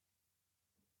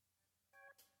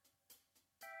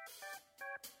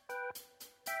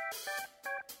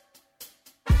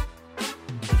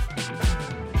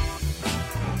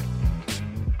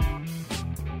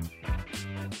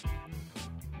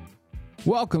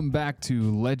Welcome back to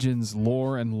Legends,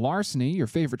 Lore, and Larceny, your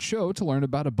favorite show to learn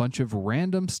about a bunch of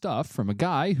random stuff from a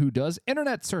guy who does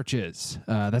internet searches.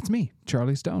 That's me,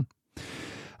 Charlie Stone.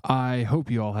 I hope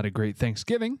you all had a great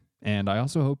Thanksgiving, and I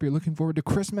also hope you're looking forward to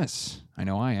Christmas. I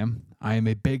know I am. I am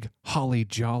a big holly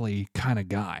jolly kind of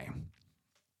guy.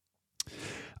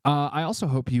 I also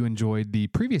hope you enjoyed the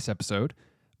previous episode,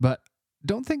 but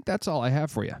don't think that's all I have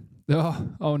for you.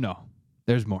 Oh no,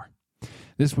 there's more.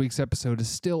 This week's episode is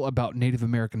still about Native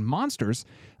American monsters,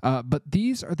 but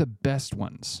these are the best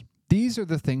ones. These are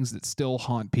the things that still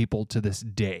haunt people to this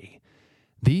day.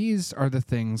 These are the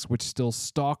things which still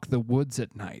stalk the woods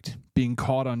at night, being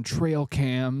caught on trail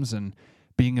cams and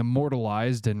being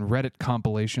immortalized in Reddit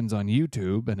compilations on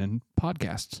YouTube and in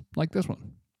podcasts like this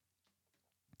one.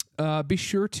 Be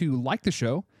sure to like the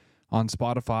show on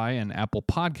Spotify and Apple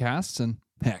Podcasts, and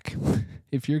heck,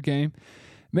 if you're game,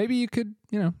 maybe you could,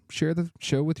 share the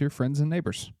show with your friends and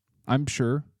neighbors. I'm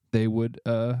sure they would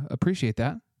appreciate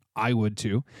that. I would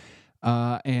too.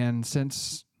 And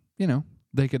since,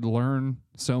 they could learn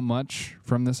so much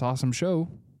from this awesome show,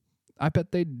 I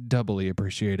bet they'd doubly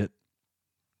appreciate it.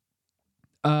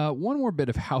 One more bit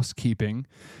of housekeeping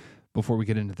before we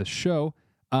get into the show.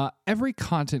 Every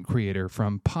content creator,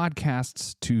 from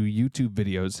podcasts to YouTube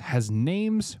videos, has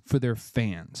names for their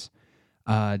fans.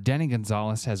 Danny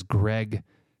Gonzalez has Greg.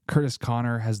 Curtis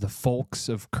Connor has the folks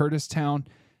of Curtistown.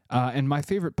 And my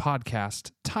favorite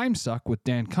podcast, Time Suck with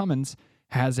Dan Cummins,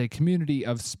 has a community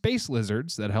of space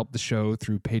lizards that help the show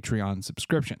through Patreon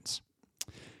subscriptions.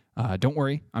 Don't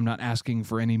worry, I'm not asking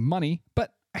for any money,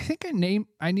 but I think I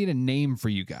need a name for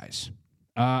you guys.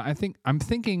 I'm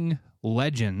thinking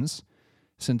Legends,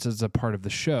 since it's a part of the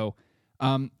show.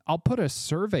 I'll put a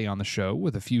survey on the show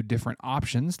with a few different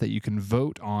options that you can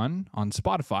vote on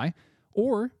Spotify,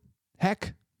 or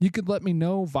heck, you could let me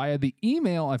know via the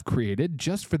email I've created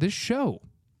just for this show.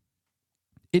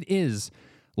 It is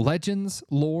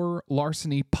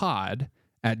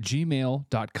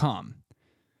legendslorelarcenypod@gmail.com.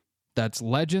 That's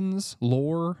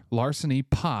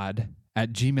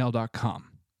legendslorelarcenypod@gmail.com.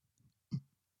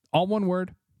 All one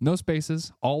word, no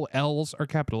spaces, all L's are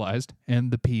capitalized,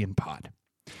 and the P in pod.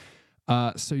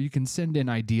 So you can send in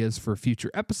ideas for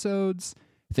future episodes,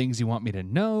 things you want me to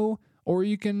know, or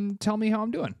you can tell me how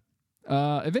I'm doing.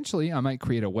 Eventually, I might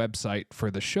create a website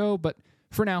for the show, but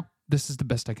for now, this is the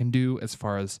best I can do as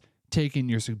far as taking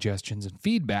your suggestions and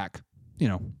feedback,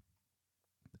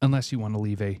 unless you want to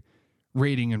leave a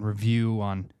rating and review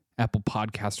on Apple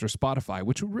Podcasts or Spotify,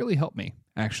 which would really help me,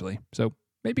 actually. So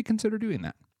maybe consider doing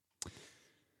that.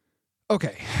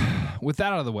 Okay, with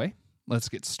that out of the way, let's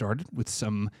get started with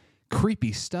some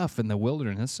creepy stuff in the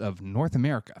wilderness of North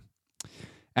America.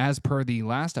 As per the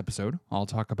last episode, I'll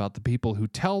talk about the people who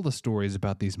tell the stories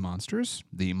about these monsters,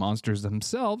 the monsters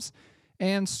themselves,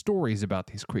 and stories about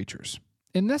these creatures.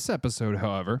 In this episode,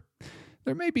 however,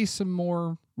 there may be some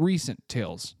more recent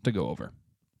tales to go over.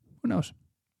 Who knows?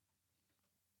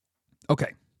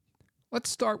 Okay, let's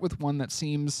start with one that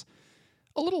seems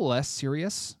a little less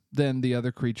serious than the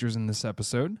other creatures in this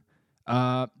episode.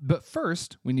 But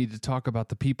first, we need to talk about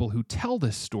the people who tell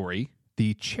this story,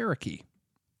 the Cherokee.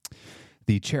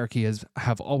 The Cherokee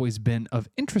have always been of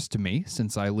interest to me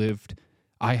since I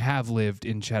have lived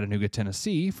in Chattanooga,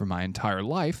 Tennessee for my entire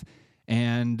life,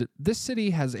 and this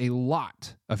city has a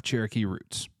lot of Cherokee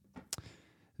roots.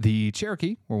 The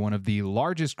Cherokee were one of the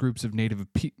largest groups of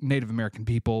Native American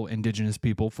people, indigenous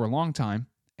people, for a long time,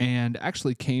 and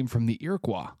actually came from the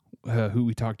Iroquois, who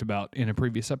we talked about in a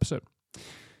previous episode.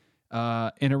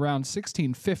 In around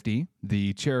 1650,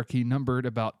 the Cherokee numbered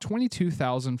about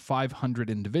 22,500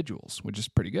 individuals, which is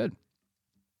pretty good.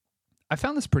 I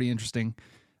found this pretty interesting.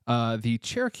 The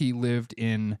Cherokee lived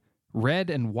in red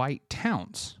and white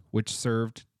towns, which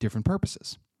served different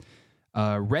purposes.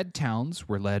 Red towns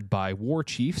were led by war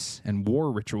chiefs, and war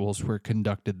rituals were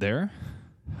conducted there.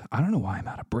 I don't know why I'm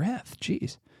out of breath.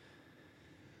 Jeez.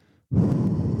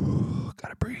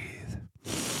 Gotta breathe.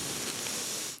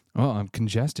 Oh, I'm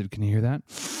congested. Can you hear that?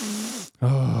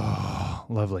 Oh,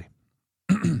 lovely.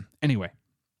 Anyway,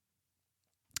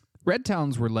 red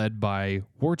towns were led by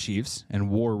war chiefs, and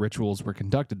war rituals were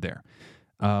conducted there.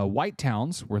 White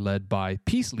towns were led by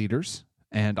peace leaders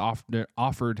and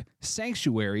offered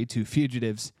sanctuary to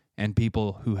fugitives and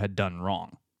people who had done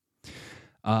wrong.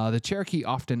 The Cherokee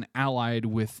often allied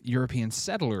with European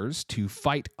settlers to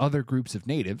fight other groups of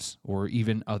natives or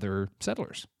even other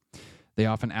settlers. They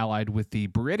often allied with the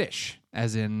British,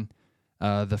 as in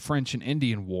the French and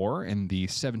Indian War in the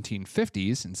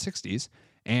 1750s and 60s,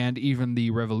 and even the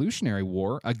Revolutionary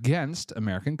War against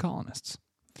American colonists.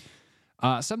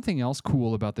 Something else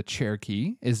cool about the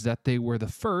Cherokee is that they were the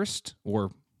first,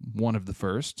 or one of the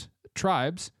first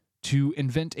tribes to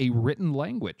invent a written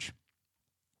language,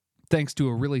 thanks to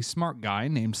a really smart guy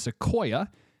named Sequoyah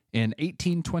in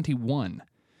 1821.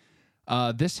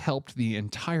 This helped the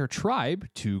entire tribe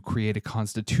to create a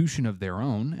constitution of their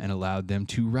own and allowed them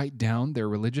to write down their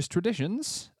religious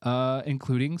traditions,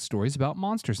 including stories about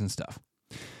monsters and stuff.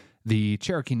 The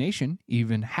Cherokee Nation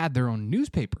even had their own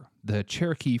newspaper, the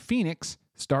Cherokee Phoenix,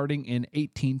 starting in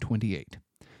 1828.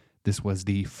 This was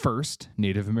the first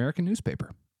Native American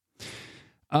newspaper.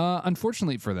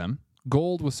 Unfortunately for them,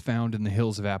 gold was found in the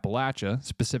hills of Appalachia,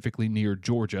 specifically near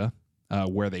Georgia,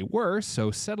 where they were,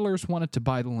 so settlers wanted to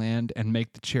buy the land and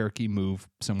make the Cherokee move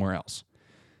somewhere else.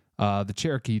 The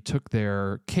Cherokee took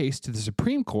their case to the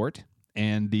Supreme Court,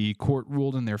 and the court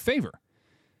ruled in their favor.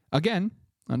 Again,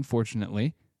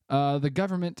 unfortunately, the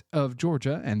government of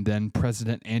Georgia and then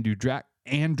President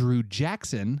Andrew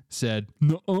Jackson said,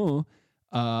 "Nuh-uh,"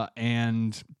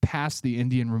 and passed the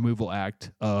Indian Removal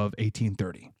Act of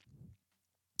 1830.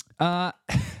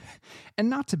 And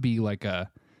not to be like a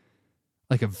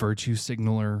virtue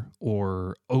signaler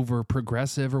or over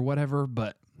progressive or whatever,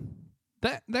 but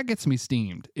that gets me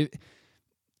steamed.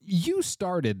 You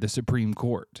started the Supreme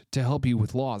Court to help you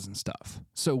with laws and stuff.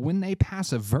 So when they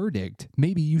pass a verdict,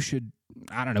 maybe you should,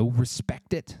 I don't know,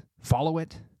 respect it, follow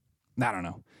it. I don't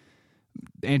know.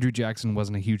 Andrew Jackson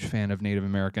wasn't a huge fan of Native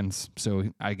Americans,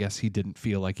 so I guess he didn't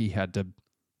feel like he had to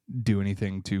do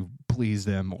anything to please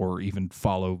them or even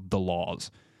follow the laws.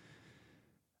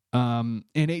 In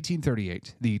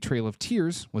 1838, the Trail of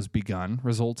Tears was begun,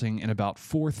 resulting in about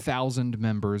 4,000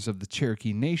 members of the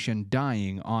Cherokee Nation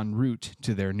dying en route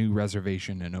to their new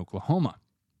reservation in Oklahoma.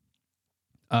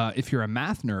 If you're a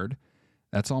math nerd,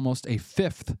 that's almost a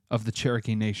fifth of the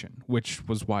Cherokee Nation, which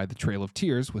was why the Trail of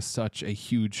Tears was such a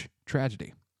huge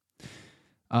tragedy.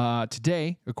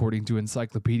 Today, according to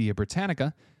Encyclopedia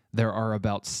Britannica, there are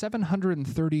about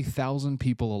 730,000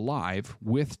 people alive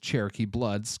with Cherokee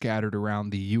blood scattered around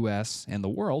the U.S. and the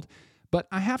world, but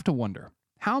I have to wonder,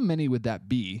 how many would that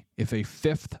be if a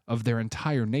fifth of their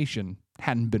entire nation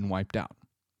hadn't been wiped out?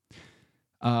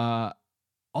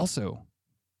 Also,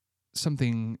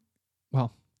 something,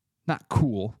 well, not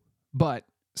cool, but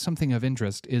something of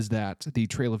interest is that the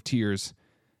Trail of Tears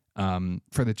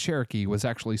for the Cherokee was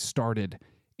actually started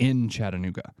in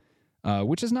Chattanooga.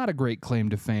 Which is not a great claim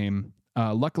to fame.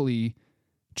 Luckily,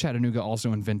 Chattanooga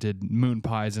also invented moon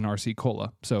pies and RC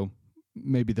Cola, so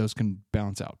maybe those can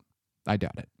balance out. I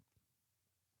doubt it.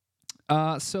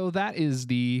 So that is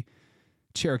the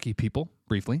Cherokee people,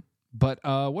 briefly. But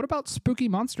what about spooky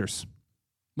monsters?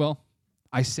 Well,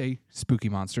 I say spooky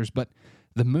monsters, but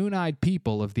the moon-eyed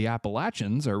people of the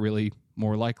Appalachians are really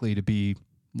more likely to be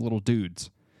little dudes.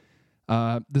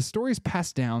 The stories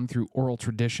passed down through oral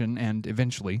tradition and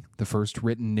eventually the first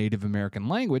written Native American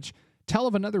language tell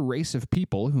of another race of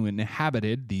people who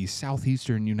inhabited the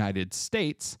southeastern United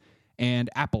States and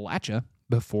Appalachia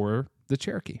before the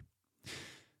Cherokee.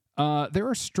 There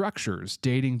are structures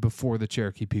dating before the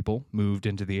Cherokee people moved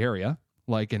into the area,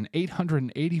 like an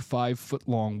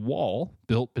 885-foot-long wall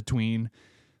built between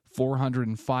 400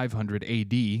 and 500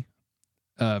 AD,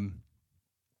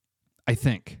 I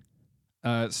think.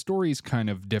 Stories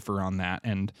kind of differ on that,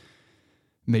 and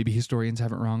maybe historians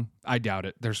have it wrong. I doubt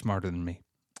it. They're smarter than me.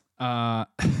 So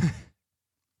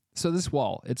this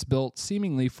wall, it's built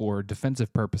seemingly for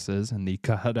defensive purposes in the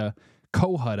Cohutta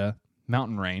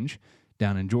mountain range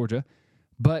down in Georgia,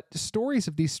 but stories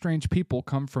of these strange people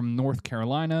come from North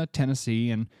Carolina,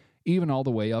 Tennessee, and even all the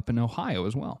way up in Ohio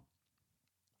as well.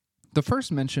 The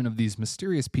first mention of these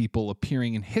mysterious people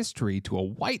appearing in history to a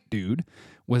white dude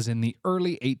was in the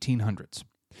early 1800s.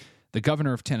 The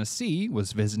governor of Tennessee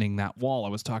was visiting that wall I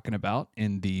was talking about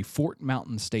in the Fort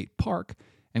Mountain State Park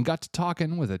and got to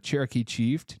talking with a Cherokee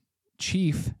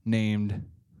chief named,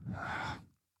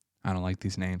 I don't like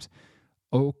these names,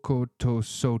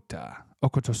 Okotosota.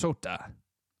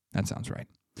 That sounds right.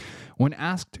 When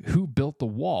asked who built the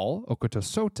wall,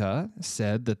 Okotosota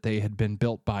said that they had been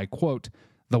built by, quote,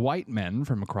 the white men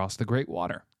from across the Great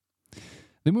Water.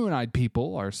 The moon-eyed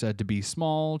people are said to be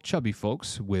small, chubby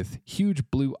folks with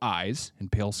huge blue eyes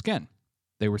and pale skin.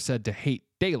 They were said to hate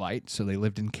daylight, so they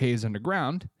lived in caves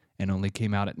underground and only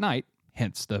came out at night,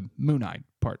 hence the moon-eyed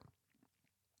part.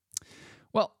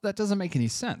 Well, that doesn't make any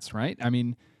sense, right? I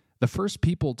mean, the first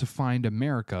people to find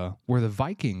America were the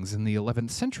Vikings in the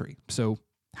 11th century, so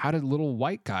how did little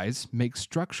white guys make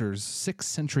structures 6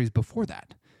 centuries before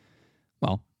that?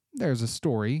 Well, there's a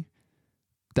story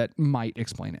that might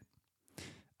explain it.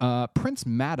 Prince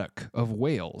Madoc of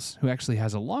Wales, who actually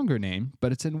has a longer name,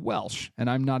 but it's in Welsh, and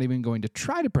I'm not even going to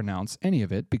try to pronounce any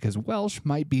of it because Welsh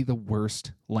might be the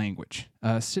worst language,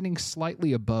 sitting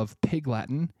slightly above Pig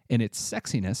Latin in its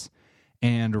sexiness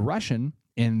and Russian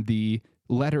in the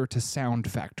letter to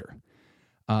sound factor.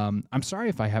 I'm sorry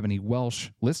if I have any Welsh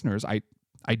listeners. I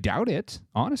doubt it,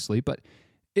 honestly, but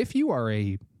if you are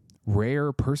a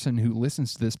rare person who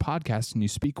listens to this podcast and you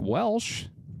speak Welsh,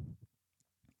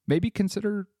 maybe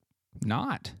consider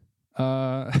not.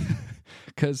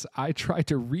 Because I try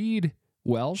to read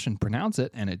Welsh and pronounce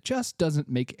it, and it just doesn't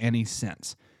make any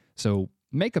sense. So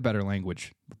make a better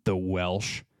language, the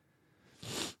Welsh.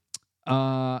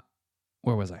 Where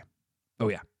was I? Oh,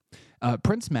 yeah.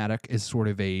 Prince Madoc is sort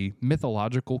of a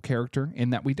mythological character in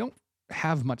that we don't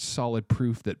have much solid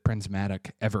proof that Prince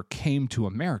Madoc ever came to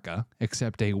America,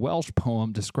 except a Welsh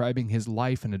poem describing his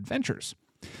life and adventures.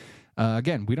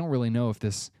 Again, we don't really know if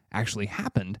this actually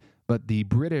happened, but the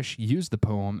British used the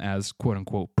poem as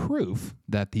quote-unquote proof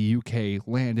that the UK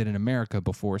landed in America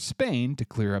before Spain to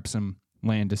clear up some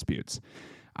land disputes.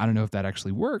 I don't know if that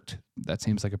actually worked. That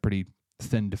seems like a pretty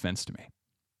thin defense to me.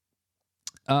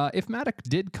 If Madoc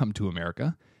did come to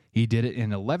America, he did it in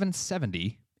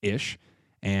 1170-ish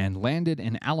and landed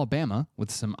in Alabama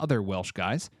with some other Welsh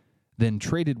guys, then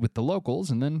traded with the locals,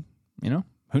 and then,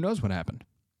 who knows what happened.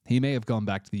 He may have gone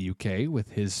back to the UK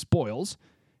with his spoils.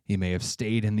 He may have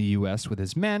stayed in the US with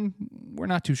his men. We're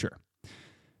not too sure.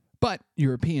 But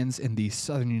Europeans in the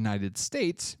southern United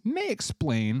States may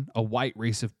explain a white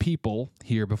race of people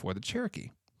here before the Cherokee.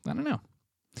 I don't know.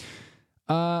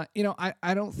 I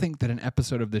don't think that an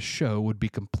episode of this show would be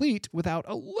complete without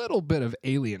a little bit of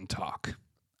alien talk.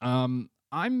 I'm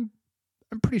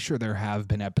pretty sure there have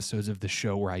been episodes of the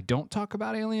show where I don't talk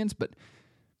about aliens, but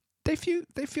they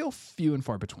feel few and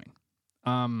far between.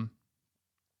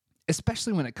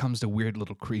 Especially when it comes to weird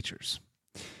little creatures.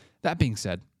 That being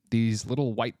said, these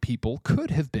little white people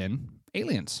could have been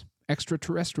aliens,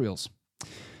 extraterrestrials.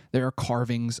 There are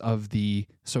carvings of the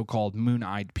so-called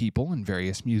moon-eyed people in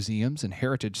various museums and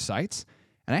heritage sites,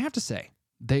 and I have to say,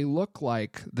 they look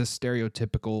like the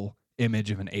stereotypical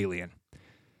image of an alien.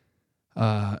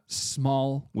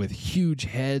 Small, with huge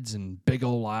heads and big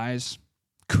ol' eyes.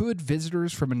 Could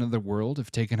visitors from another world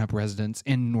have taken up residence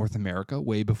in North America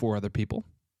way before other people?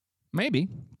 Maybe,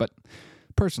 but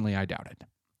personally, I doubt it.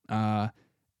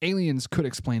 Aliens could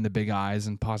explain the big eyes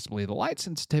and possibly the light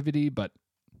sensitivity, but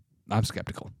I'm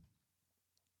skeptical.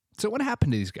 So what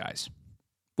happened to these guys?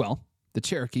 Well, the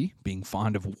Cherokee, being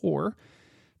fond of war,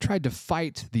 tried to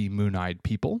fight the moon-eyed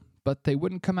people, but they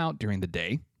wouldn't come out during the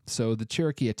day, so the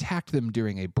Cherokee attacked them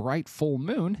during a bright full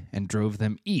moon and drove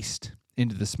them east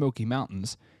into the Smoky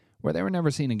Mountains, where they were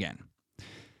never seen again.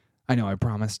 I know I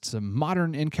promised some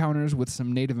modern encounters with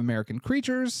some Native American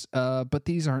creatures, but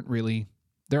there aren't really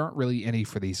any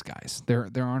for these guys. There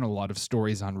aren't a lot of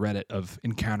stories on Reddit of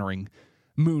encountering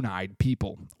moon-eyed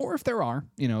people. Or if there are,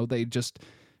 they just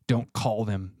don't call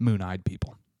them moon-eyed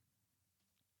people.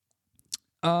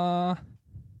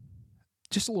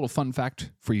 Just a little fun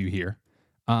fact for you here.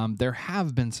 There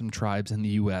have been some tribes in the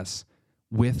U.S.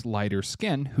 with lighter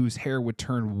skin whose hair would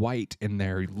turn white in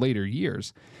their later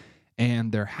years.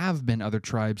 And there have been other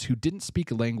tribes who didn't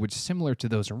speak a language similar to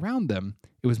those around them.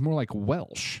 It was more like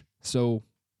Welsh. So,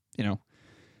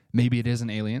 maybe it isn't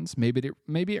aliens. Maybe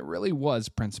it really was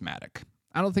Prince Madoc.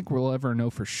 I don't think we'll ever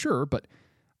know for sure, but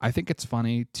I think it's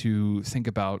funny to think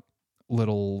about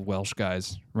little Welsh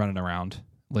guys running around,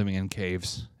 living in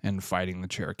caves, and fighting the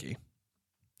Cherokee.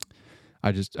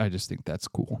 I just think that's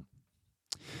cool.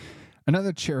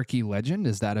 Another Cherokee legend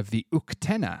is that of the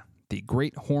Uktena, the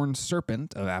great horned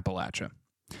serpent of Appalachia.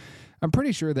 I'm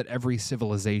pretty sure that every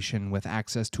civilization with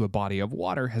access to a body of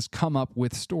water has come up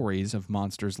with stories of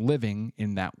monsters living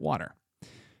in that water.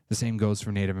 The same goes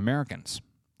for Native Americans.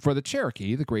 For the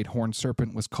Cherokee, the great horned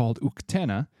serpent was called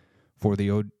Uktena. For the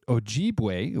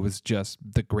Ojibwe, it was just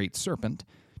the great serpent.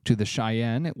 To the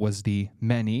Cheyenne, it was the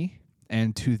Meni.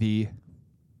 And to the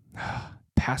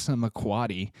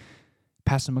Passamaquoddy,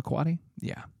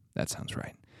 yeah, that sounds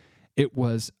right. It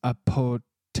was Apotemkin.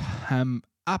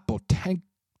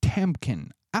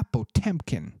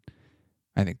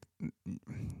 I think,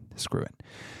 screw it.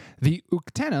 The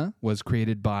Uktena was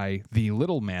created by the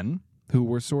little men, who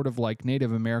were sort of like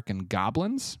Native American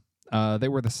goblins. They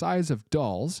were the size of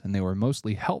dolls, and they were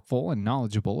mostly helpful and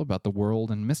knowledgeable about the world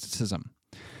and mysticism.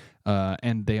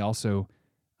 And they also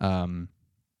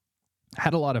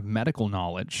had a lot of medical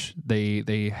knowledge.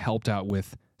 They helped out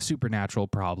with supernatural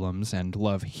problems and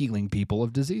love healing people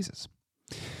of diseases.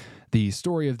 The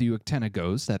story of the Uktena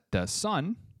goes that the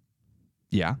sun,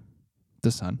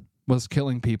 was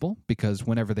killing people because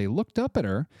whenever they looked up at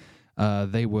her,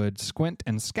 they would squint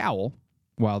and scowl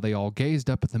while they all gazed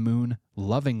up at the moon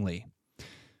lovingly.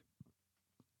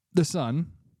 The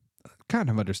sun, kind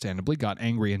of understandably, got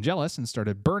angry and jealous and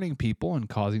started burning people and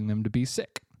causing them to be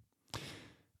sick.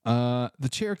 The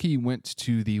Cherokee went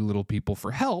to the little people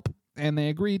for help, and they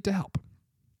agreed to help.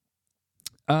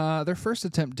 Their first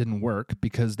attempt didn't work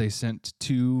because they sent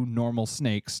 2 normal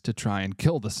snakes to try and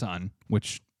kill the sun,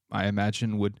 which I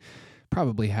imagine would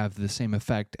probably have the same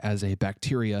effect as a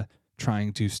bacteria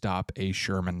trying to stop a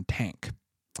Sherman tank.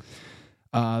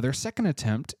 Their second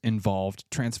attempt involved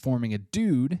transforming a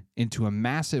dude into a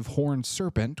massive horned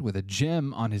serpent with a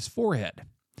gem on his forehead.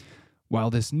 While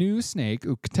this new snake,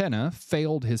 Uktena,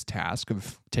 failed his task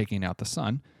of taking out the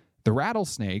sun, the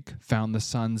rattlesnake found the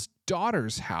sun's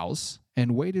daughter's house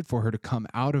and waited for her to come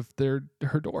out of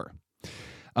her door.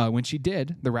 When she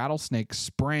did, the rattlesnake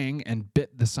sprang and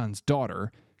bit the sun's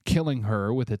daughter, killing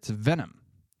her with its venom.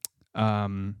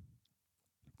 The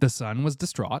sun was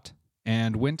distraught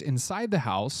and went inside the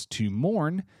house to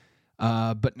mourn,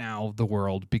 but now the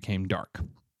world became dark.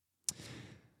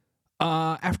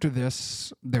 After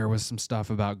this, there was some stuff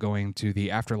about going to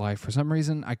the afterlife. For some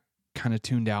reason, I kind of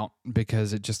tuned out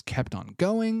because it just kept on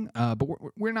going. But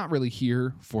we're not really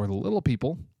here for the little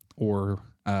people or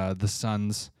the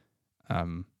sun's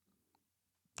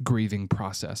grieving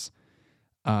process.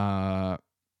 I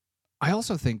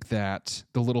also think that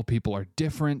the little people are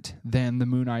different than the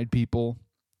moon-eyed people.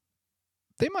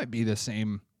 They might be the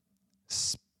same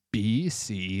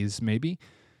species, maybe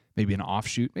an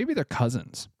offshoot. Maybe they're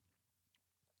cousins.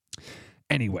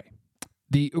 Anyway,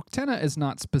 the Uktena is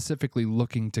not specifically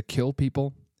looking to kill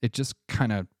people. It just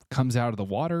kind of comes out of the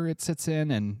water it sits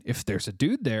in, and if there's a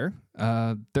dude there,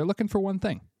 they're looking for one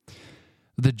thing.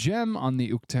 The gem on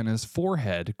the Uktena's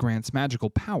forehead grants magical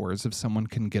powers if someone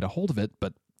can get a hold of it,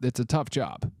 but it's a tough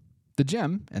job. The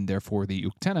gem, and therefore the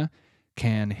Uktena,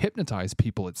 can hypnotize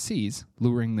people it sees,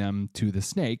 luring them to the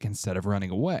snake instead of running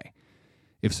away.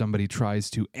 If somebody tries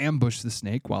to ambush the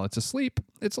snake while it's asleep,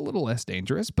 it's a little less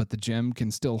dangerous, but the gem can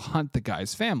still hunt the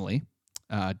guy's family.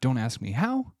 Don't ask me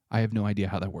how. I have no idea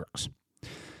how that works.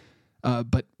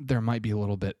 But there might be a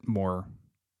little bit more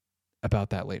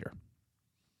about that later.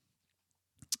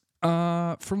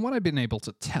 From what I've been able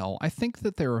to tell, I think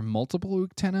that there are multiple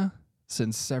Uktena,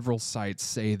 since several sites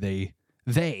say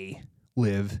they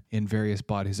live in various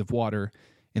bodies of water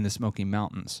in the Smoky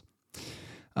Mountains.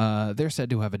 They're said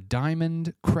to have a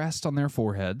diamond crest on their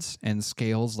foreheads and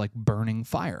scales like burning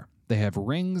fire. They have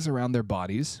rings around their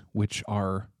bodies, which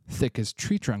are thick as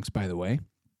tree trunks, by the way.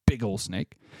 Big old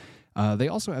snake. They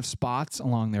also have spots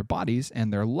along their bodies,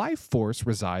 and their life force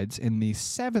resides in the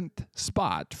 7th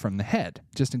spot from the head,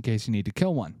 just in case you need to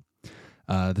kill one.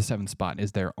 The 7th spot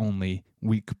is their only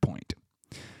weak point.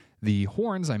 The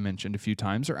horns I mentioned a few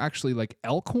times are actually like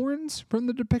elk horns from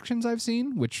the depictions I've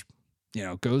seen, which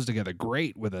goes together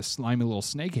great with a slimy little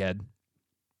snake head.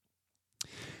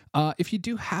 If you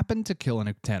do happen to kill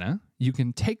an Uktena, you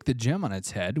can take the gem on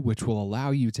its head, which will allow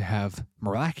you to have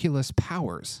miraculous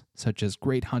powers, such as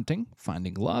great hunting,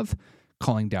 finding love,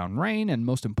 calling down rain, and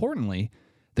most importantly,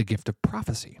 the gift of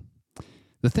prophecy.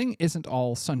 The thing isn't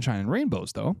all sunshine and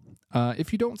rainbows, though.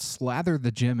 If you don't slather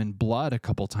the gem in blood a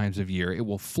couple times a year, it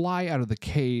will fly out of the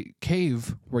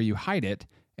cave where you hide it,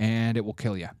 and it will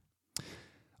kill you.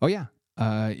 Oh yeah,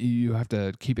 you have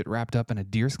to keep it wrapped up in a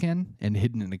deerskin and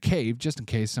hidden in a cave just in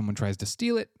case someone tries to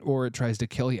steal it or it tries to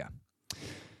kill you.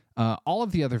 All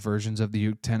of the other versions of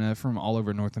the Uktena from all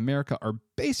over North America are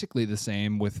basically the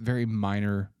same with very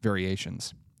minor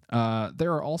variations.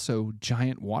 There are also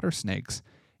giant water snakes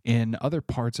in other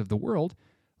parts of the world,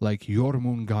 like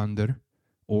Jormungandr,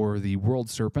 or the world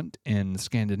serpent in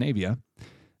Scandinavia,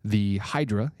 the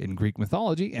Hydra in Greek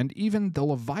mythology, and even the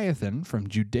Leviathan from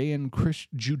Judeo-Christian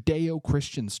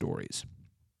stories.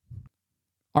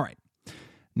 All right,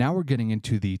 now we're getting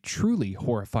into the truly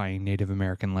horrifying Native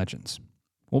American legends.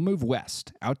 We'll move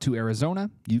west, out to Arizona,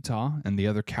 Utah, and the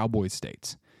other cowboy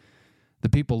states. The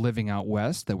people living out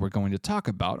west that we're going to talk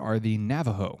about are the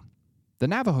Navajo. The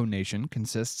Navajo Nation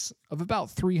consists of about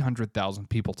 300,000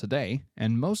 people today,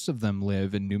 and most of them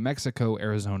live in New Mexico,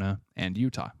 Arizona, and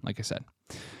Utah, like I said.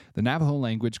 The Navajo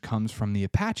language comes from the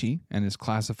Apache and is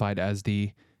classified as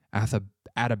the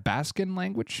Athabascan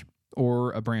language,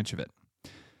 or a branch of it.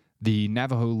 The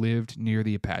Navajo lived near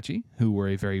the Apache, who were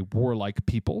a very warlike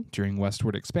people during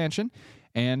westward expansion,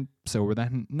 and so were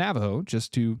the Navajo,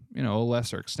 just to, a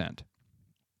lesser extent.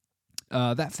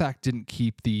 That fact didn't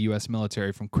keep the U.S.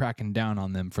 military from cracking down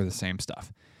on them for the same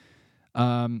stuff.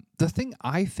 The thing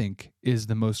I think is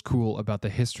the most cool about the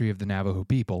history of the Navajo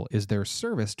people is their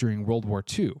service during World War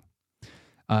II,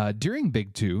 During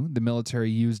Big Two, the military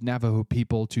used Navajo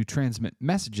people to transmit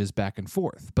messages back and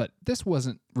forth, but this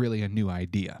wasn't really a new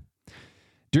idea.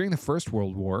 During the First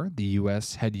World War, the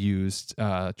U.S. had used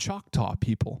Choctaw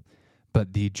people,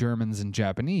 but the Germans and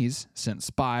Japanese sent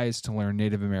spies to learn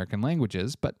Native American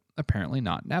languages, but apparently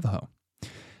not Navajo.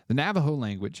 The Navajo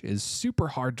language is super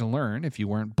hard to learn if you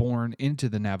weren't born into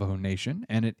the Navajo Nation,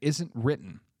 and it isn't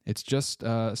written. It's just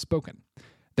spoken.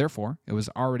 Therefore, it was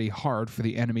already hard for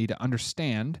the enemy to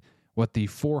understand what the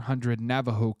 400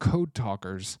 Navajo code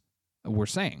talkers were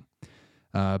saying.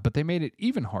 But they made it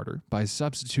even harder by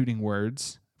substituting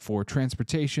words for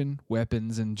transportation,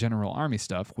 weapons, and general army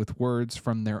stuff with words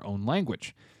from their own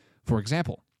language. For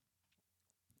example,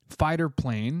 fighter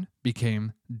plane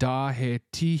became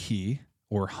da-he-tihi,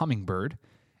 or hummingbird,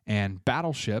 and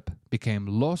battleship became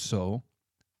loso,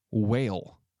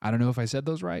 whale. I don't know if I said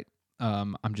those right.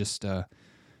 I'm just,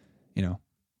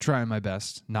 trying my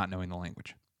best, not knowing the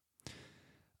language.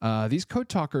 These code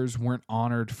talkers weren't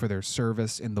honored for their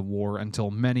service in the war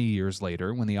until many years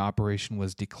later when the operation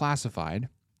was declassified.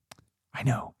 I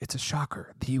know, it's a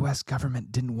shocker. The U.S.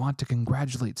 government didn't want to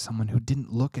congratulate someone who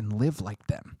didn't look and live like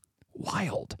them.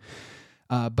 Wild.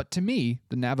 But to me,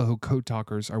 the Navajo code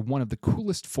talkers are one of the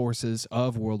coolest forces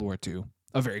of World War II.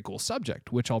 A very cool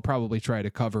subject, which I'll probably try to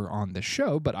cover on this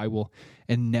show, but I will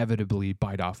inevitably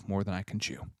bite off more than I can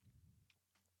chew.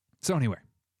 So anyway,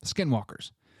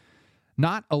 skinwalkers.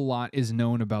 Not a lot is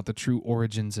known about the true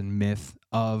origins and myth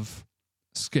of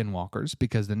skinwalkers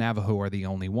because the Navajo are the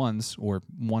only ones, or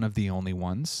one of the only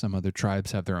ones, some other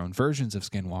tribes have their own versions of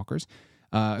skinwalkers,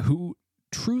 who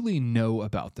truly know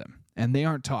about them, and they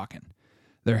aren't talking.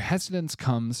 Their hesitance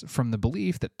comes from the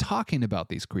belief that talking about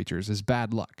these creatures is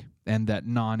bad luck, and that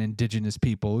non-indigenous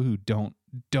people who don't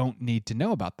need to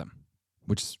know about them,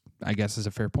 which I guess is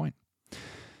a fair point.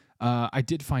 I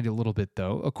did find a little bit,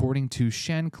 though. According to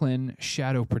Shanklin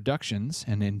Shadow Productions,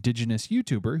 an indigenous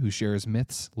YouTuber who shares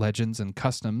myths, legends, and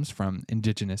customs from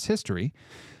indigenous history,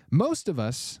 most of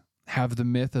us have the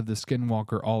myth of the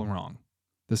skinwalker all wrong.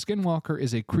 The skinwalker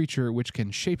is a creature which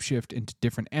can shapeshift into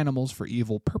different animals for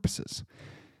evil purposes.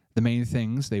 The main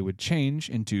things they would change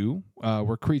into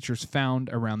were creatures found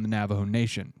around the Navajo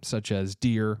Nation, such as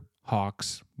deer,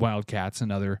 hawks, wildcats,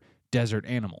 and other desert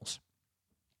animals.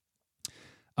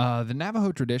 The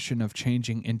Navajo tradition of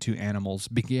changing into animals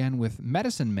began with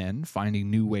medicine men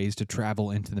finding new ways to travel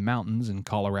into the mountains in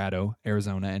Colorado,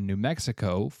 Arizona, and New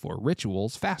Mexico for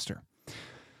rituals faster.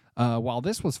 While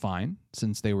this was fine,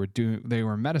 since they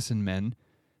were medicine men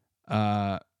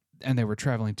and they were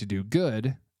traveling to do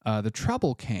good, the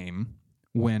trouble came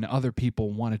when other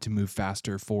people wanted to move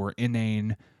faster for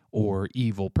inane or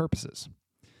evil purposes.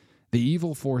 The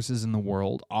evil forces in the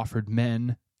world offered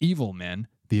evil men,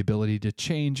 the ability to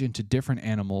change into different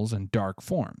animals and dark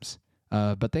forms,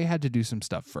 but they had to do some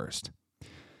stuff first.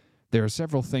 There are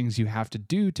several things you have to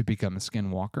do to become a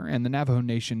skinwalker, and the Navajo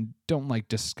Nation don't like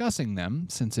discussing them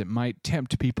since it might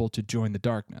tempt people to join the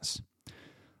darkness.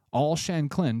 All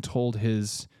Shanklin told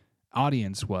his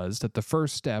audience was that the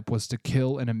first step was to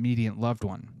kill an immediate loved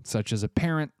one, such as a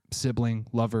parent, sibling,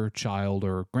 lover, child,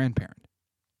 or grandparent.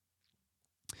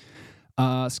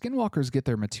 Skinwalkers get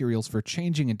their materials for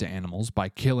changing into animals by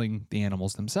killing the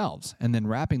animals themselves and then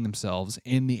wrapping themselves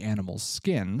in the animals'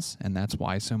 skins, and that's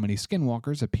why so many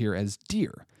skinwalkers appear as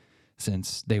deer,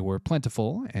 since they were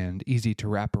plentiful and easy to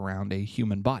wrap around a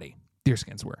human body.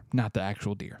 Deerskins were, not the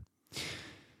actual deer.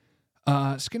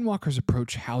 Skinwalkers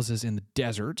approach houses in the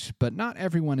desert, but not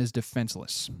everyone is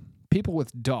defenseless. People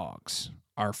with dogs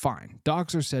are fine.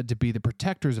 Dogs are said to be the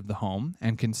protectors of the home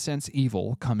and can sense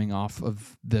evil coming off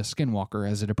of the skinwalker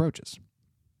as it approaches.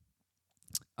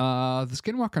 The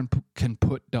skinwalker can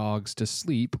put dogs to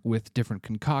sleep with different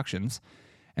concoctions,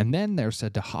 and then they're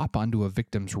said to hop onto a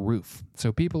victim's roof.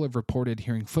 So people have reported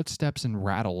hearing footsteps and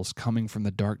rattles coming from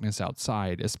the darkness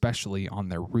outside, especially on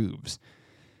their roofs.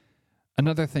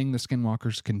 Another thing the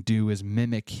skinwalkers can do is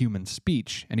mimic human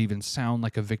speech and even sound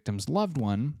like a victim's loved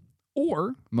one,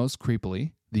 or, most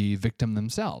creepily, the victim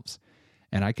themselves.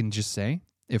 And I can just say,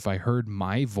 if I heard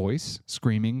my voice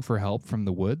screaming for help from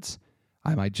the woods,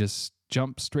 I might just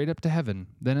jump straight up to heaven,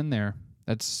 then and there.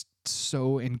 That's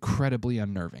so incredibly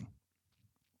unnerving.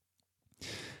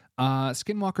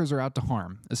 Skinwalkers are out to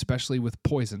harm, especially with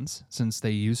poisons, since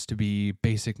they used to be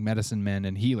basic medicine men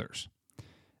and healers.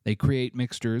 They create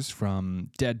mixtures from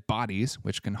dead bodies,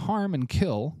 which can harm and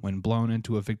kill when blown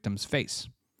into a victim's face.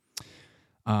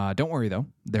 Don't worry, though.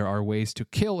 There are ways to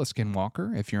kill a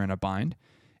skinwalker if you're in a bind.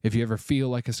 If you ever feel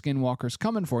like a skinwalker's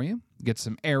coming for you, get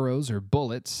some arrows or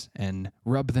bullets and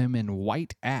rub them in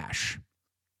white ash.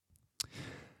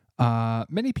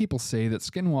 Many people say that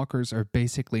skinwalkers are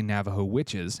basically Navajo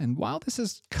witches, and while this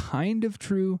is kind of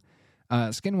true,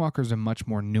 skinwalkers are much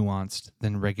more nuanced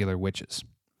than regular witches.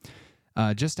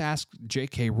 Just ask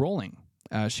J.K. Rowling.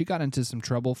 She got into some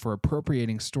trouble for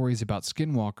appropriating stories about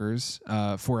skinwalkers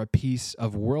for a piece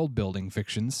of world-building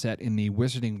fiction set in the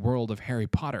wizarding world of Harry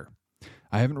Potter.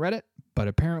 I haven't read it, but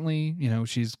apparently,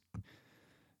 she's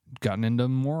gotten into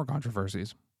more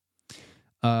controversies.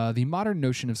 The modern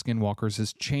notion of skinwalkers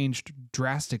has changed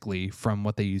drastically from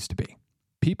what they used to be.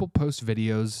 People post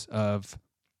videos of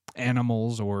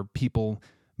animals or people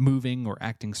moving or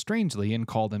acting strangely and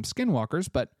call them skinwalkers,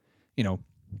 but,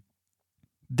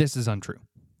 this is untrue.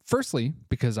 Firstly,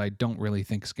 because I don't really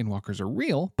think skinwalkers are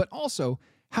real, but also,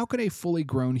 how could a fully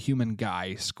grown human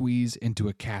guy squeeze into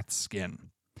a cat's skin?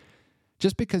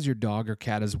 Just because your dog or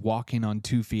cat is walking on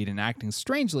 2 feet and acting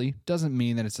strangely doesn't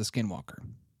mean that it's a skinwalker.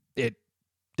 It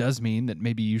does mean that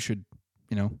maybe you should,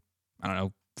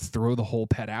 throw the whole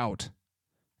pet out,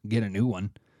 get a new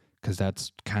one, because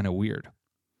that's kind of weird.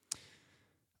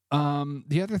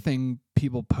 The other thing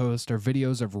people post are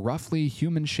videos of roughly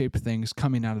human-shaped things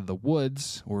coming out of the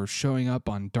woods or showing up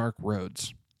on dark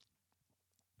roads.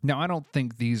 Now, I don't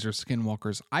think these are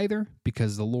skinwalkers either,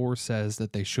 because the lore says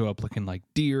that they show up looking like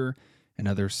deer and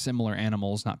other similar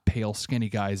animals, not pale, skinny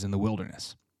guys in the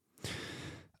wilderness.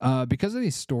 Because of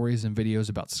these stories and videos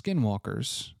about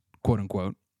skinwalkers,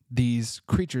 quote-unquote, these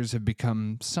creatures have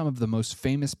become some of the most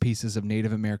famous pieces of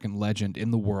Native American legend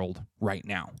in the world right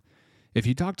now. If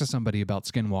you talk to somebody about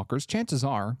skinwalkers, chances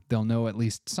are they'll know at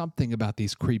least something about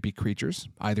these creepy creatures,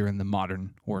 either in the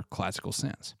modern or classical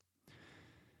sense.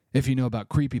 If you know about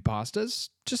creepypastas,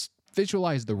 just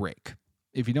visualize the rake.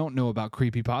 If you don't know about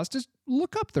creepypastas,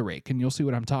 look up the rake and you'll see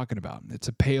what I'm talking about. It's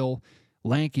a pale,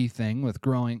 lanky thing with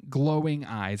glowing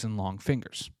eyes and long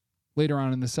fingers. Later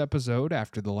on in this episode,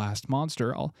 after the last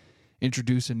monster, I'll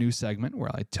introduce a new segment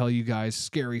where I tell you guys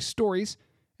scary stories,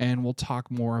 and we'll talk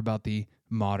more about the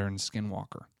modern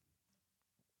skinwalker.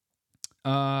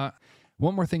 One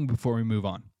more thing before we move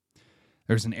on.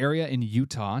 There's an area in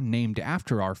Utah named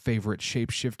after our favorite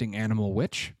shape-shifting animal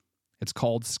witch. It's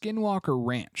called Skinwalker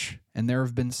Ranch, and there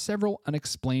have been several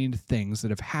unexplained things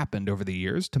that have happened over the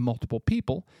years to multiple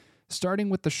people, starting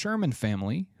with the Sherman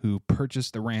family, who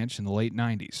purchased the ranch in the late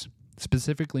 90s,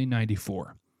 specifically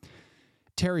 94.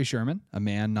 Terry Sherman, a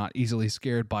man not easily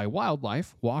scared by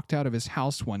wildlife, walked out of his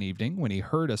house one evening when he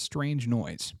heard a strange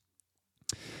noise.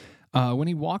 When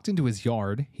he walked into his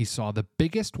yard, he saw the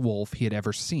biggest wolf he had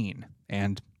ever seen,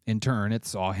 and in turn, it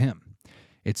saw him.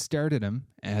 It stared at him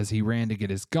as he ran to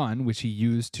get his gun, which he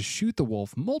used to shoot the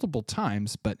wolf multiple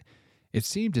times, but it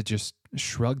seemed to just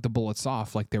shrug the bullets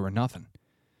off like they were nothing.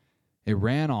 It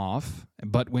ran off,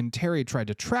 but when Terry tried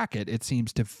to track it, it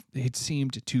seemed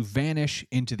to vanish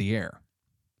into the air.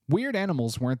 Weird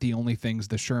animals weren't the only things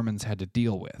the Shermans had to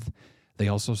deal with. They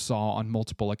also saw on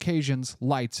multiple occasions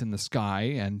lights in the sky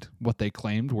and what they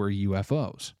claimed were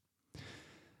UFOs.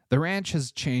 The ranch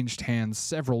has changed hands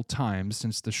several times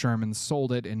since the Shermans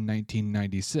sold it in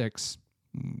 1996.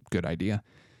 Good idea.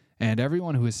 And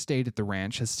everyone who has stayed at the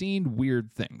ranch has seen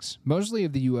weird things, mostly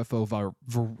of the UFO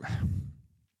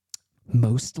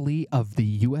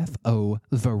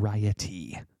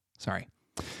variety. Sorry.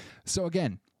 So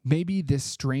again, maybe this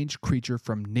strange creature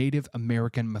from Native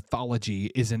American mythology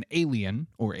is an alien,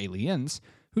 or aliens,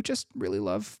 who just really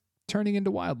love turning into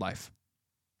wildlife.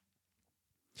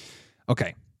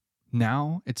 Okay,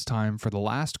 now it's time for the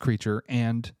last creature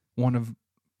and one of,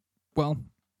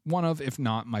 if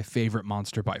not my favorite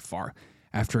monster by far.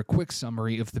 After a quick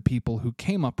summary of the people who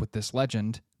came up with this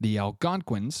legend, the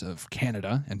Algonquins of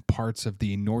Canada and parts of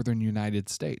the northern United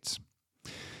States.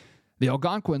 The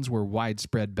Algonquins were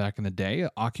widespread back in the day,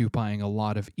 occupying a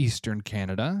lot of eastern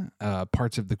Canada,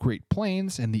 parts of the Great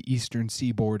Plains, and the eastern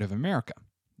seaboard of America.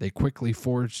 They quickly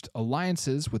forged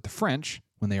alliances with the French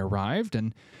when they arrived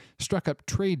and struck up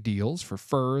trade deals for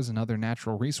furs and other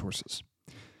natural resources.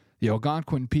 The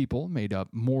Algonquin people made up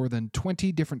more than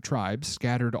 20 different tribes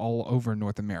scattered all over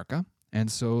North America,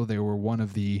 and so they were one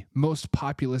of the most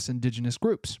populous indigenous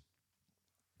groups.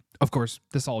 Of course,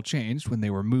 this all changed when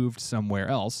they were moved somewhere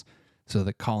else so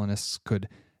that colonists could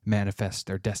manifest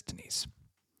their destinies.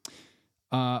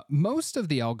 Most of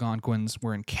the Algonquins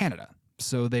were in Canada,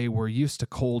 so they were used to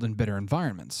cold and bitter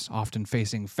environments, often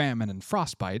facing famine and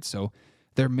frostbite, so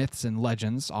their myths and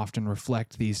legends often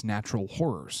reflect these natural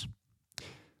horrors.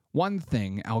 One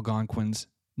thing Algonquins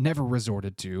never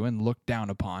resorted to and looked down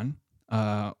upon,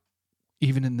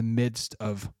 even in the midst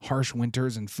of harsh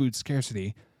winters and food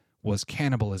scarcity, was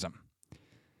cannibalism.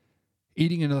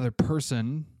 Eating another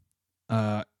person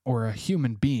or a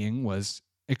human being was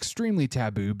extremely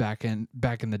taboo back in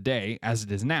the day, as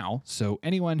it is now. So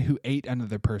anyone who ate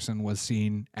another person was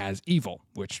seen as evil,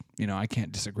 which, I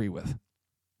can't disagree with.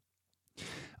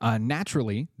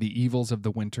 Naturally, the evils of the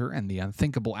winter and the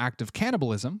unthinkable act of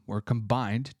cannibalism were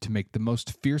combined to make the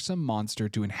most fearsome monster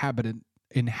to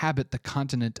inhabit the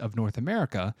continent of North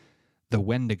America, the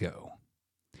Wendigo.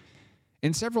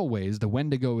 In several ways, the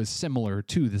Wendigo is similar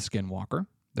to the Skinwalker.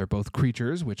 They're both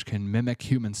creatures which can mimic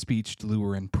human speech to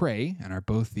lure and prey, and are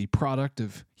both the product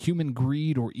of human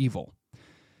greed or evil.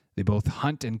 They both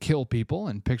hunt and kill people,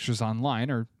 and pictures online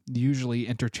are usually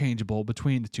interchangeable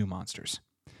between the two monsters.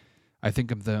 I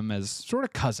think of them as sort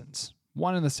of cousins,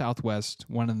 one in the southwest,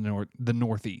 one in the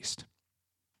northeast.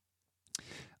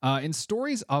 In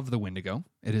stories of the Wendigo,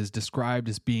 it is described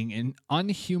as being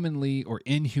unhumanly or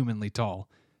inhumanly tall,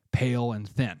 pale and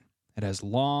thin. It has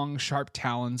long, sharp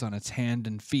talons on its hands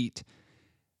and feet,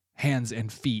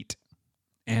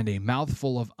 and a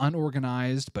mouthful of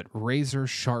unorganized but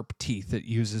razor-sharp teeth it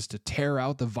uses to tear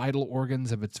out the vital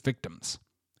organs of its victims.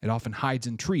 It often hides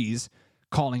in trees,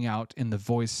 calling out in the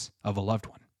voice of a loved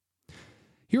one.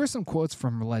 Here are some quotes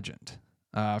from legend.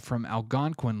 From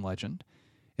Algonquin legend,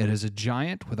 it is a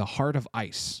giant with a heart of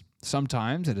ice.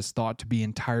 Sometimes it is thought to be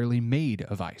entirely made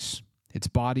of ice. Its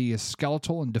body is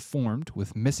skeletal and deformed,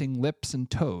 with missing lips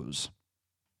and toes.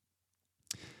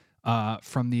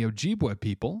 From the Ojibwe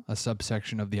people, a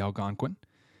subsection of the Algonquin,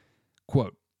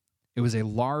 quote, "It was a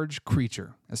large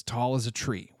creature, as tall as a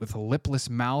tree, with a lipless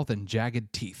mouth and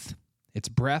jagged teeth. Its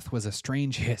breath was a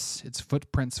strange hiss, its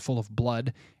footprints full of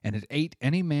blood, and it ate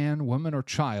any man, woman, or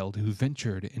child who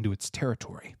ventured into its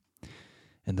territory.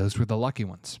 And those were the lucky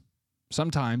ones.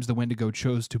 Sometimes the Wendigo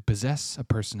chose to possess a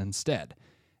person instead,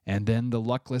 and then the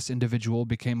luckless individual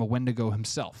became a Wendigo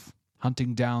himself,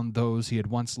 hunting down those he had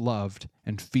once loved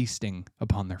and feasting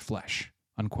upon their flesh."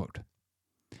 Unquote.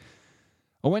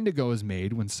 A Wendigo is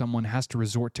made when someone has to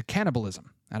resort to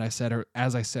cannibalism, as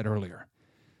I said earlier.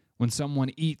 When someone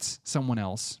eats someone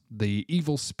else, the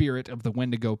evil spirit of the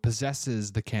Wendigo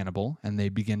possesses the cannibal, and they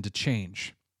begin to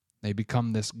change. They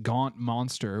become this gaunt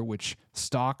monster which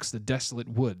stalks the desolate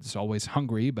woods, always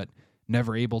hungry but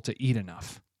never able to eat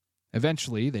enough.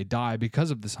 Eventually, they die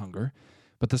because of this hunger,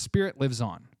 but the spirit lives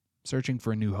on, searching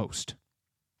for a new host.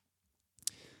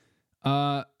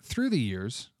 Through the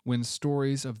years, when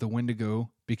stories of the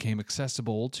Wendigo became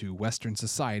accessible to Western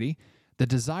society, the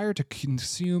desire to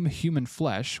consume human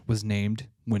flesh was named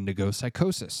Wendigo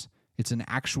psychosis. It's an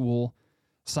actual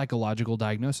psychological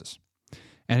diagnosis.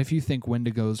 And if you think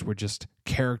Wendigos were just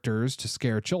characters to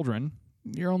scare children,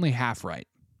 you're only half right.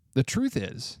 The truth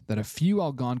is that a few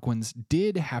Algonquins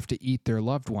did have to eat their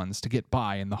loved ones to get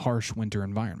by in the harsh winter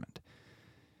environment.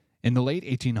 In the late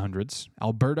 1800s,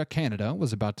 Alberta, Canada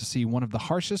was about to see one of the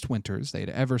harshest winters they'd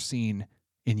ever seen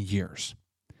in years.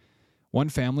 One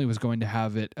family was going to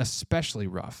have it especially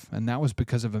rough, and that was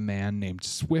because of a man named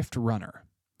Swift Runner.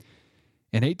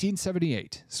 In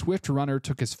 1878, Swift Runner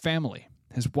took his family,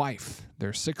 his wife,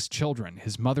 their 6 children,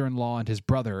 his mother-in-law, and his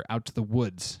brother out to the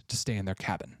woods to stay in their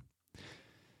cabin.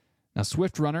 Now,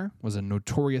 Swift Runner was a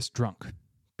notorious drunk.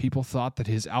 People thought that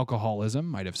his alcoholism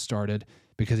might have started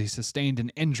because he sustained an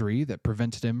injury that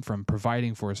prevented him from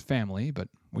providing for his family, but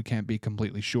we can't be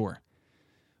completely sure.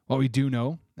 What we do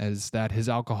know is that his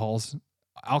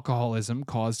alcoholism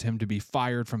caused him to be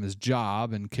fired from his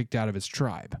job and kicked out of his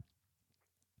tribe.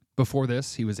 Before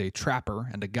this, he was a trapper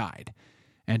and a guide,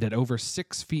 and at over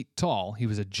 6 feet tall, he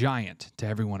was a giant to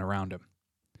everyone around him.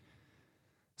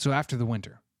 So after the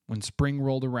winter, when spring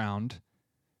rolled around,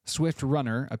 Swift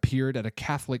Runner appeared at a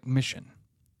Catholic mission,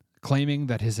 claiming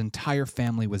that his entire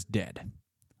family was dead.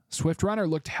 Swift Runner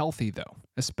looked healthy, though,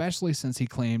 especially since he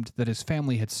claimed that his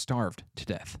family had starved to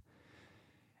death.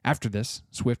 After this,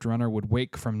 Swift Runner would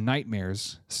wake from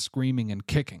nightmares, screaming and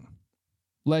kicking.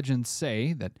 Legends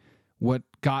say that what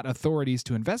got authorities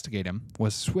to investigate him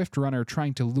was Swift Runner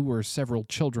trying to lure several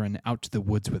children out to the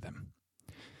woods with him.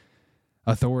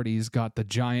 Authorities got the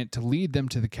giant to lead them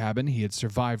to the cabin he had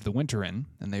survived the winter in,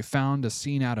 and they found a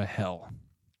scene out of hell.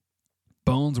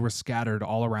 Bones were scattered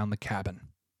all around the cabin.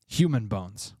 Human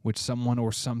bones, which someone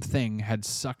or something had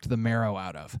sucked the marrow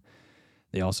out of.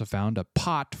 They also found a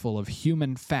pot full of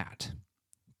human fat.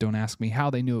 Don't ask me how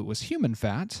they knew it was human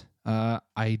fat.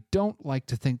 I don't like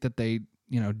to think that they,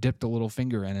 dipped a little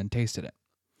finger in and tasted it.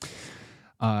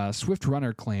 Swift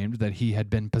Runner claimed that he had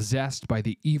been possessed by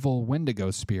the evil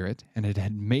Wendigo spirit, and it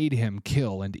had made him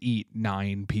kill and eat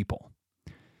 9 people.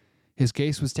 His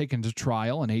case was taken to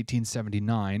trial in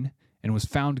 1879 and was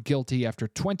found guilty after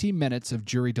 20 minutes of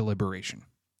jury deliberation.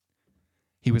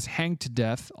 He was hanged to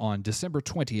death on December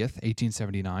 20th,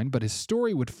 1879, but his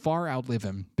story would far outlive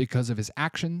him because of his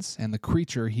actions and the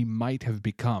creature he might have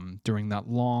become during that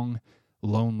long,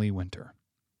 lonely winter.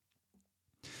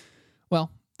 Well,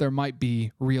 there might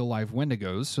be real-life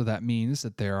Wendigos, so that means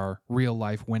that there are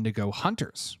real-life Wendigo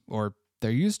hunters, or there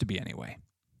used to be anyway.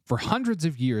 For hundreds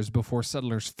of years before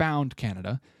settlers found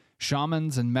Canada,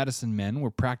 shamans and medicine men were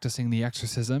practicing the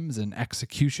exorcisms and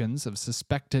executions of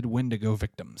suspected Wendigo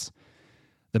victims.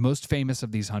 The most famous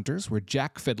of these hunters were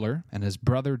Jack Fiddler and his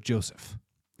brother Joseph.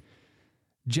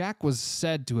 Jack was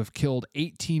said to have killed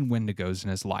 18 Wendigos in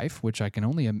his life, which I can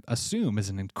only assume is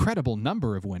an incredible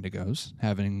number of Wendigos,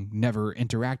 having never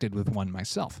interacted with one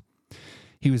myself.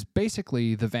 He was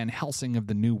basically the Van Helsing of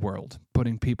the New World,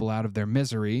 putting people out of their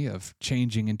misery of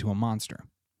changing into a monster.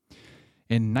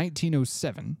 In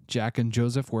 1907, Jack and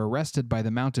Joseph were arrested by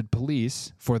the mounted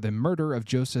police for the murder of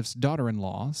Joseph's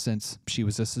daughter-in-law, since she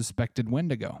was a suspected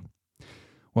Wendigo.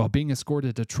 While being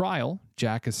escorted to trial,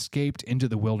 Jack escaped into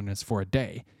the wilderness for a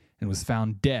day and was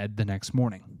found dead the next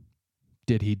morning.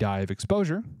 Did he die of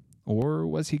exposure, or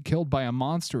was he killed by a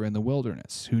monster in the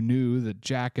wilderness who knew that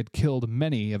Jack had killed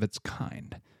many of its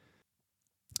kind?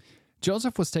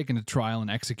 Joseph was taken to trial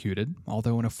and executed,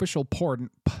 although an official pardon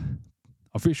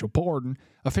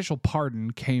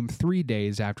came 3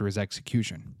 days after his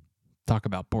execution. Talk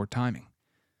about poor timing.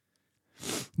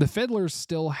 The Fiddlers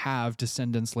still have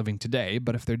descendants living today,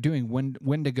 but if they're doing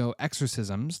Wendigo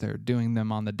exorcisms, they're doing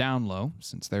them on the down low,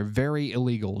 since they're very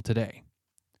illegal today.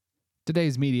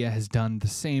 Today's media has done the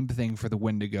same thing for the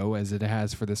Wendigo as it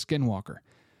has for the Skinwalker.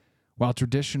 While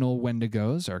traditional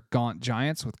Wendigos are gaunt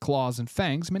giants with claws and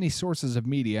fangs, many sources of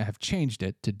media have changed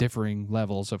it to differing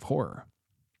levels of horror.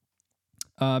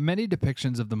 Many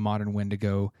depictions of the modern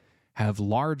Wendigo have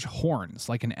large horns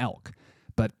like an elk,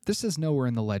 but this is nowhere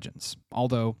in the legends,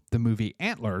 although the movie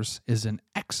Antlers is an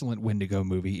excellent Wendigo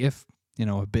movie, if,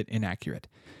 a bit inaccurate.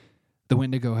 The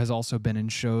Wendigo has also been in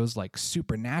shows like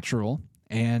Supernatural,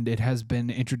 and it has been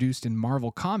introduced in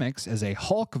Marvel Comics as a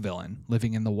Hulk villain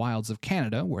living in the wilds of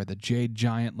Canada, where the Jade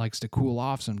Giant likes to cool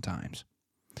off sometimes.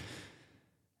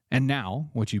 And now,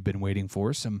 what you've been waiting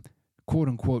for, some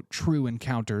quote-unquote true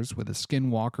encounters with a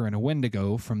Skinwalker and a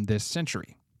Wendigo from this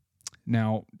century.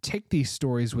 Now, take these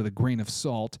stories with a grain of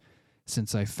salt,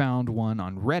 since I found one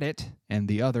on Reddit and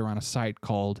the other on a site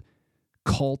called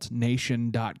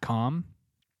cultnation.com.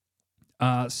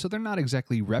 So they're not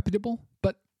exactly reputable,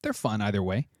 but they're fun either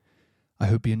way. I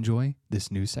hope you enjoy this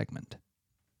new segment.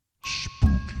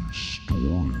 Spooky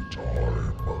story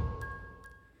time.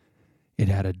 It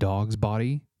had a dog's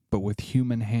body, but with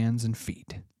human hands and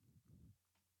feet.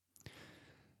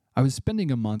 I was spending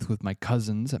a month with my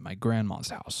cousins at my grandma's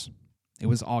house. It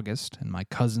was August, and my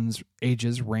cousins'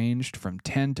 ages ranged from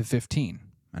 10 to 15,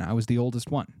 and I was the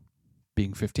oldest one,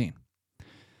 being 15.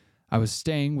 I was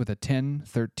staying with a 10,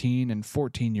 13, and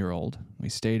 14-year-old. We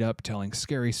stayed up telling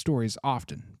scary stories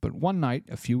often, but one night,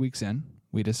 a few weeks in,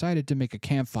 we decided to make a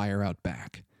campfire out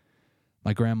back.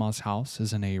 My grandma's house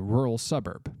is in a rural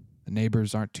suburb. The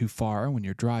neighbors aren't too far when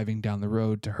you're driving down the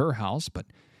road to her house, but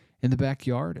in the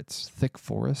backyard, it's thick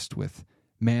forest with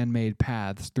man-made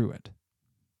paths through it.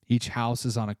 Each house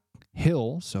is on a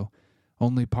hill, so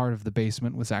only part of the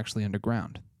basement was actually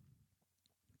underground.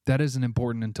 That isn't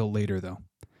important until later, though.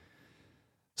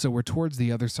 So we're towards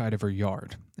the other side of her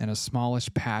yard, in a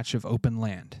smallish patch of open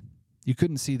land. You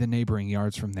couldn't see the neighboring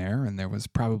yards from there, and there was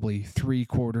probably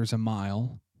 3/4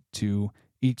 mile to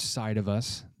each side of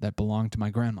us that belonged to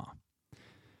my grandma.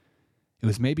 It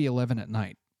was maybe 11 at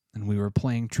night, and we were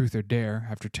playing Truth or Dare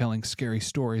after telling scary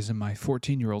stories, and my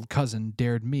 14-year-old cousin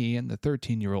dared me and the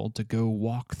 13-year-old to go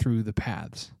walk through the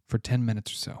paths for 10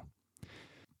 minutes or so.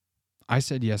 I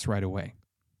said yes right away,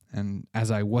 and as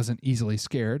I wasn't easily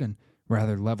scared and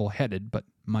rather level-headed, but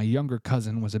my younger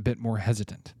cousin was a bit more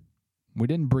hesitant. We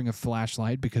didn't bring a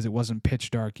flashlight because it wasn't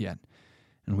pitch dark yet,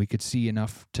 and we could see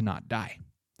enough to not die.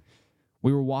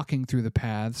 We were walking through the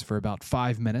paths for about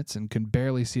 5 minutes and could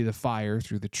barely see the fire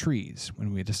through the trees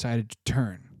when we decided to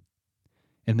turn.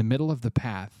 In the middle of the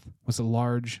path was a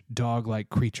large dog-like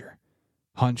creature,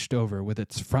 hunched over with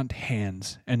its front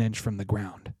hands an inch from the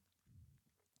ground.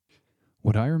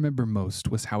 What I remember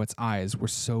most was how its eyes were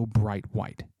so bright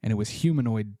white, and it was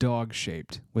humanoid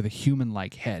dog-shaped with a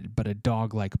human-like head but a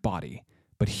dog-like body,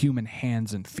 but human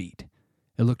hands and feet.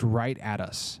 It looked right at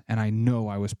us, and I know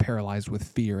I was paralyzed with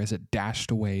fear as it dashed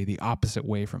away the opposite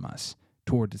way from us,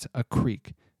 towards a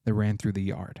creek that ran through the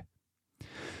yard.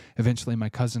 Eventually, my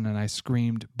cousin and I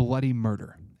screamed bloody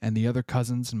murder, and the other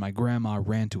cousins and my grandma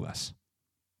ran to us.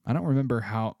 I don't remember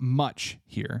how much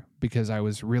here, because I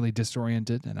was really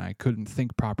disoriented and I couldn't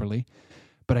think properly,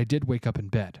 but I did wake up in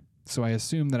bed, so I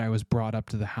assumed that I was brought up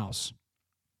to the house.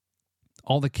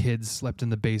 All the kids slept in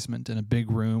the basement in a big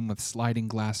room with sliding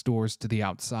glass doors to the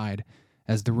outside,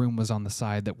 as the room was on the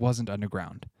side that wasn't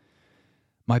underground.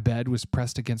 My bed was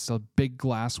pressed against a big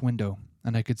glass window,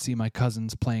 and I could see my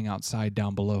cousins playing outside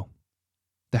down below.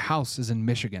 The house is in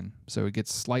Michigan, so it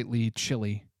gets slightly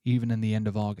chilly even in the end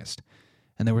of August,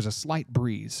 and there was a slight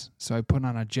breeze, so I put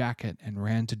on a jacket and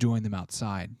ran to join them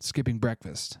outside, skipping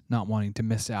breakfast, not wanting to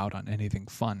miss out on anything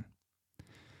fun.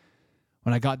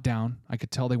 When I got down, I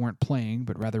could tell they weren't playing,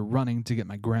 but rather running to get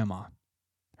my grandma.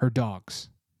 Her dogs,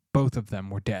 both of them,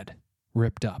 were dead,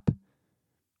 ripped up.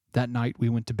 That night, we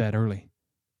went to bed early.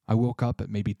 I woke up at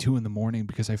maybe 2 a.m.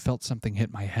 because I felt something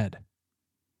hit my head.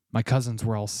 My cousins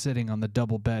were all sitting on the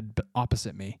double bed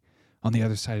opposite me, on the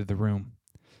other side of the room.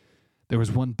 There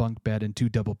was 1 bunk bed and 2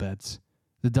 double beds.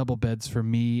 The double beds for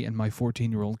me and my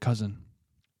 14-year-old cousin.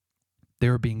 They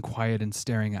were being quiet and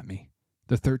staring at me.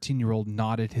 The 13-year-old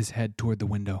nodded his head toward the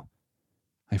window.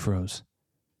 I froze.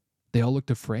 They all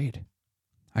looked afraid.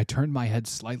 I turned my head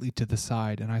slightly to the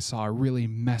side, and I saw a really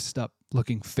messed up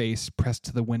looking face pressed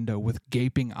to the window with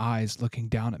gaping eyes looking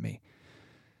down at me.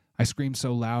 I screamed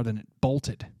so loud and it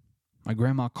bolted. My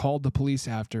grandma called the police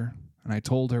after, and I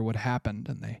told her what happened,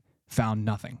 and they found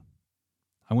nothing.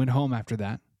 I went home after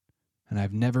that, and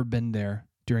I've never been there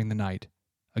during the night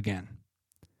again.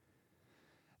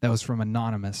 That was from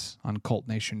Anonymous on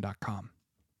cultnation.com.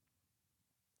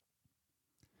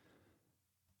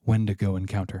 Wendigo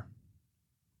encounter.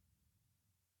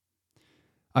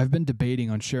 I've been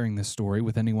debating on sharing this story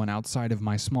with anyone outside of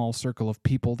my small circle of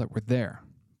people that were there,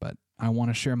 but I want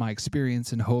to share my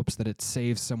experience in hopes that it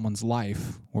saves someone's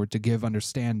life or to give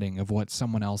understanding of what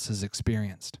someone else has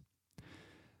experienced.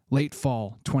 Late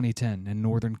fall 2010 in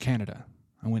northern Canada,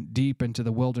 I went deep into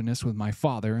the wilderness with my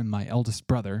father and my eldest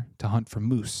brother to hunt for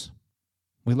moose.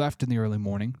 We left in the early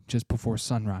morning, just before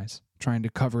sunrise, trying to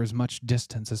cover as much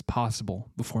distance as possible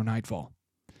before nightfall.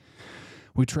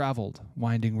 We traveled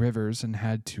winding rivers and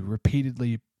had to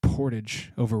repeatedly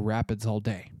portage over rapids all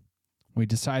day. We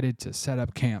decided to set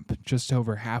up camp just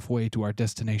over halfway to our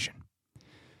destination.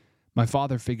 My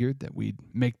father figured that we'd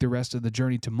make the rest of the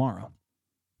journey tomorrow.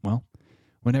 Well,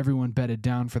 when everyone bedded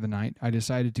down for the night, I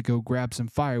decided to go grab some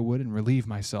firewood and relieve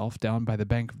myself down by the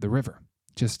bank of the river,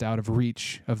 just out of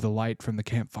reach of the light from the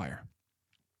campfire.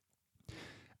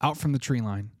 Out from the tree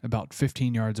line, about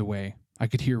 15 yards away, I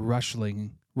could hear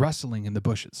rustling in the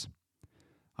bushes.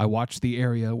 I watched the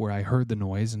area where I heard the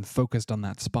noise and focused on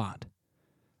that spot.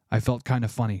 I felt kind of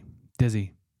funny,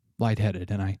 dizzy, lightheaded,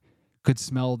 and I could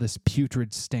smell this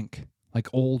putrid stink,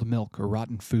 like old milk or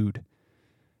rotten food.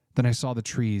 Then I saw the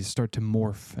trees start to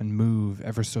morph and move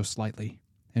ever so slightly,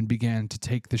 and began to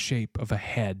take the shape of a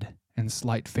head and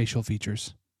slight facial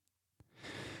features.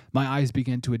 My eyes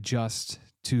began to adjust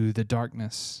to the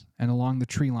darkness, and along the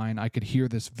tree line I could hear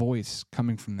this voice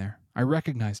coming from there. I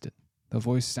recognized it. The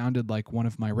voice sounded like one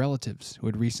of my relatives who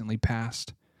had recently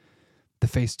passed. The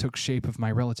face took shape of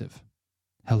my relative.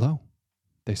 "Hello,"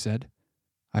 they said.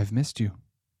 "I've missed you.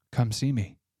 Come see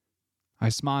me." I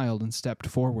smiled and stepped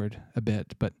forward a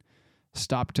bit, but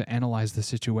stopped to analyze the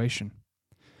situation.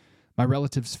 My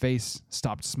relative's face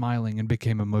stopped smiling and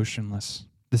became emotionless.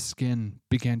 The skin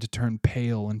began to turn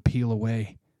pale and peel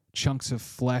away. Chunks of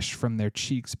flesh from their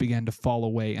cheeks began to fall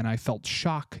away, and I felt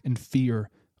shock and fear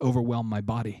overwhelm my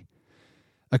body.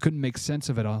 I couldn't make sense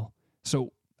of it all,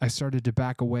 so I started to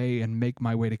back away and make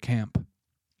my way to camp.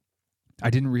 I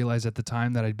didn't realize at the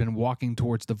time that I'd been walking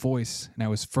towards the voice, and I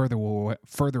was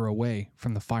further away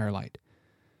from the firelight.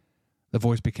 The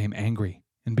voice became angry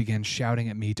and began shouting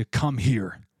at me to come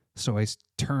here, so I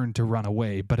turned to run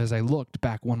away, but as I looked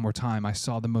back one more time, I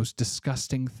saw the most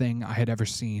disgusting thing I had ever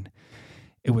seen.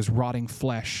 It was rotting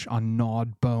flesh on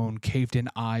gnawed bone, caved-in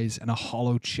eyes, and a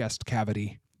hollow chest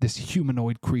cavity. This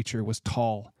humanoid creature was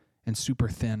tall and super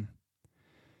thin.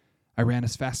 I ran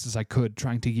as fast as I could,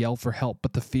 trying to yell for help,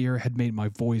 but the fear had made my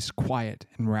voice quiet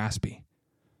and raspy.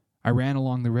 I ran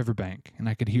along the riverbank, and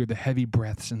I could hear the heavy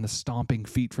breaths and the stomping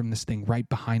feet from this thing right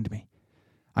behind me.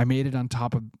 I made it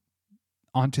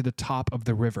onto the top of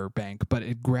the river bank, but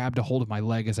it grabbed a hold of my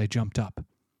leg as I jumped up.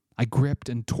 I gripped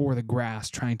and tore the grass,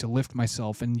 trying to lift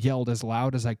myself, and yelled as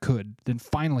loud as I could. Then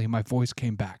finally my voice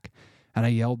came back, and I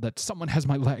yelled that someone has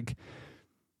my leg.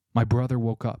 My brother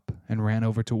woke up and ran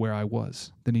over to where I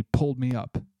was. Then he pulled me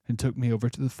up and took me over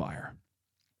to the fire.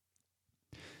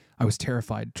 I was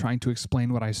terrified, trying to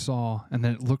explain what I saw, and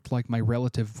that it looked like my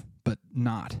relative, but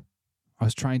not. I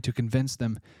was trying to convince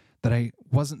them that I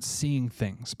wasn't seeing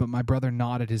things, but my brother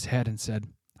nodded his head and said,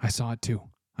 "I saw it too.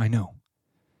 I know."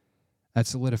 That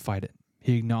solidified it.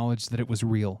 He acknowledged that it was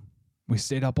real. We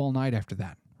stayed up all night after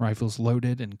that, rifles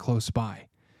loaded and close by.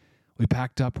 We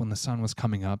packed up when the sun was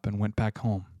coming up and went back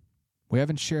home. We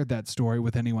haven't shared that story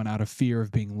with anyone out of fear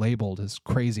of being labeled as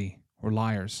crazy or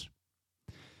liars.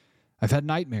 I've had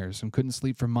nightmares and couldn't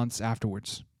sleep for months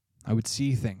afterwards. I would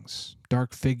see things,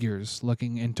 dark figures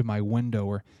looking into my window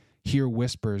or hear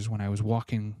whispers when I was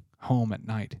walking home at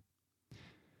night.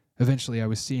 Eventually, I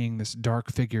was seeing this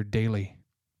dark figure daily.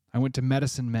 I went to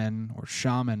medicine men or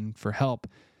shaman for help,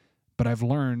 but I've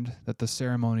learned that the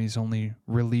ceremonies only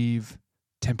relieve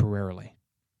temporarily.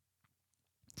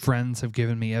 Friends have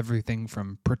given me everything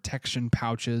from protection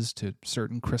pouches to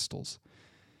certain crystals.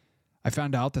 I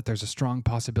found out that there's a strong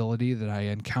possibility that I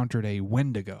encountered a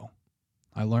Wendigo.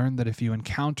 I learned that if you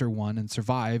encounter one and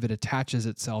survive, it attaches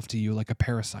itself to you like a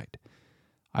parasite.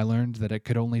 I learned that it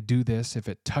could only do this if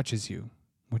it touches you,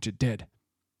 which it did.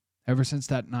 Ever since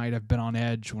that night, I've been on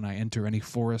edge when I enter any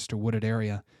forest or wooded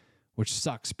area, which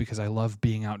sucks because I love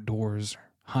being outdoors,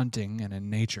 hunting, and in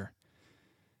nature.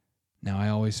 Now I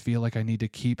always feel like I need to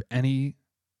keep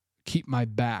my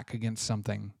back against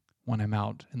something when I'm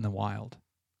out in the wild.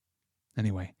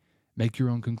 Anyway, make your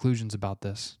own conclusions about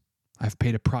this. I've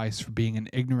paid a price for being an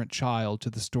ignorant child to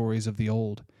the stories of the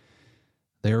old.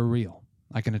 They are real.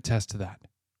 I can attest to that.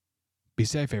 Be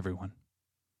safe, everyone.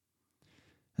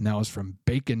 And that was from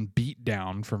Bacon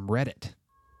Beatdown from Reddit.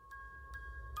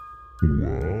 Wow,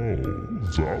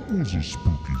 that was a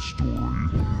spooky story.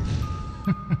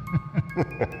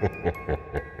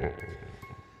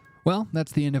 Well,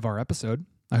 that's the end of our episode.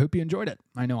 I hope you enjoyed it.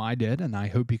 I know I did, and I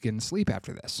hope you can sleep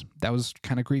after this. That was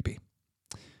kind of creepy.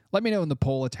 Let me know in the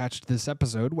poll attached to this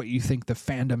episode what you think the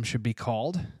fandom should be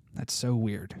called. That's so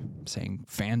weird, saying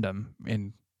fandom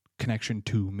in connection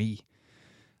to me.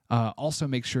 Also,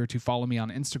 make sure to follow me on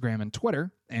Instagram and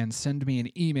Twitter, and send me an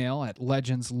email at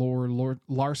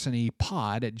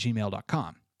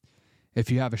legendslorelarceny.pod@gmail.com. If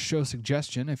you have a show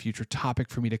suggestion, a future topic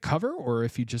for me to cover, or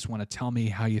if you just want to tell me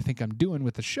how you think I'm doing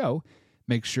with the show,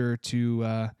 make sure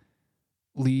to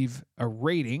leave a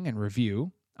rating and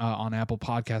review on Apple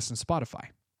Podcasts and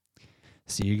Spotify.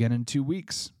 See you again in 2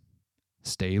 weeks.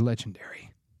 Stay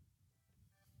legendary.